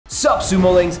Sup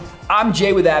Sumolings, I'm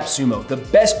Jay with AppSumo, the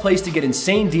best place to get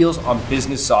insane deals on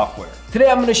business software. Today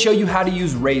I'm going to show you how to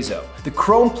use RAYZO, the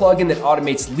Chrome plugin that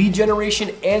automates lead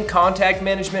generation and contact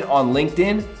management on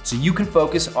LinkedIn so you can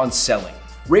focus on selling.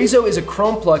 RAYZO is a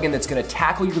Chrome plugin that's going to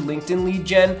tackle your LinkedIn lead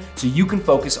gen so you can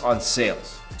focus on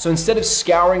sales. So instead of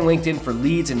scouring LinkedIn for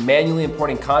leads and manually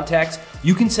importing contacts,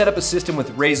 you can set up a system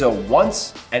with RAYZO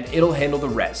once and it'll handle the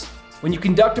rest. When you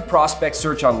conduct a prospect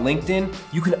search on LinkedIn,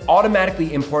 you can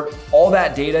automatically import all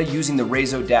that data using the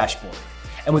RAYZO dashboard.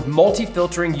 And with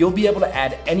multi-filtering, you'll be able to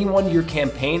add anyone to your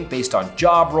campaign based on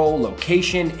job role,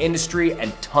 location, industry,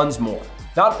 and tons more.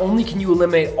 Not only can you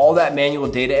eliminate all that manual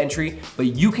data entry,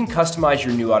 but you can customize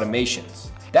your new automations.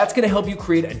 That's gonna help you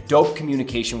create a dope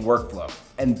communication workflow.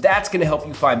 And that's gonna help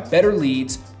you find better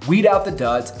leads, weed out the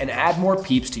duds, and add more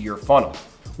peeps to your funnel.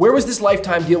 Where was this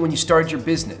lifetime deal when you started your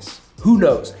business? Who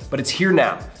knows, but it's here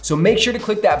now. So make sure to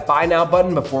click that buy now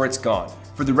button before it's gone.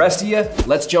 For the rest of you,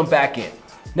 let's jump back in.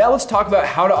 Now let's talk about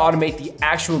how to automate the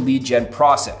actual lead gen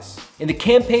process. In the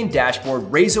campaign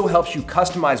dashboard, RAYZO helps you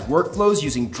customize workflows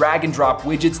using drag and drop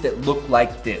widgets that look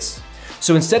like this.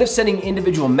 So instead of sending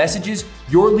individual messages,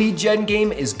 your lead gen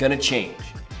game is gonna change.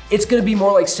 It's gonna be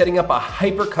more like setting up a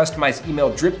hyper customized email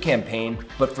drip campaign,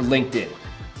 but for LinkedIn.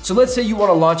 So let's say you want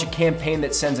to launch a campaign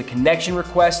that sends a connection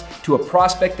request to a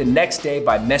prospect the next day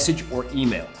by message or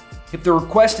email. If the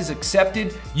request is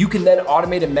accepted, you can then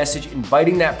automate a message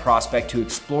inviting that prospect to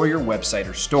explore your website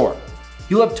or store.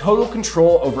 You'll have total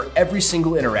control over every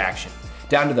single interaction,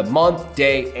 down to the month,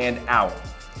 day, and hour.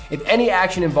 If any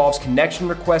action involves connection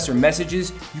requests or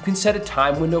messages, you can set a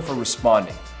time window for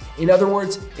responding. In other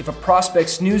words, if a prospect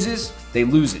snoozes, they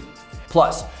lose it.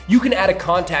 Plus, you can add a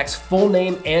contact's full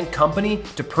name and company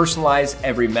to personalize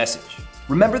every message.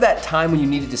 Remember that time when you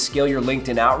needed to scale your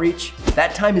LinkedIn outreach?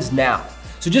 That time is now.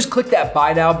 So just click that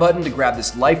buy now button to grab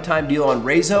this lifetime deal on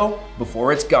RAYZO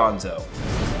before it's gonzo.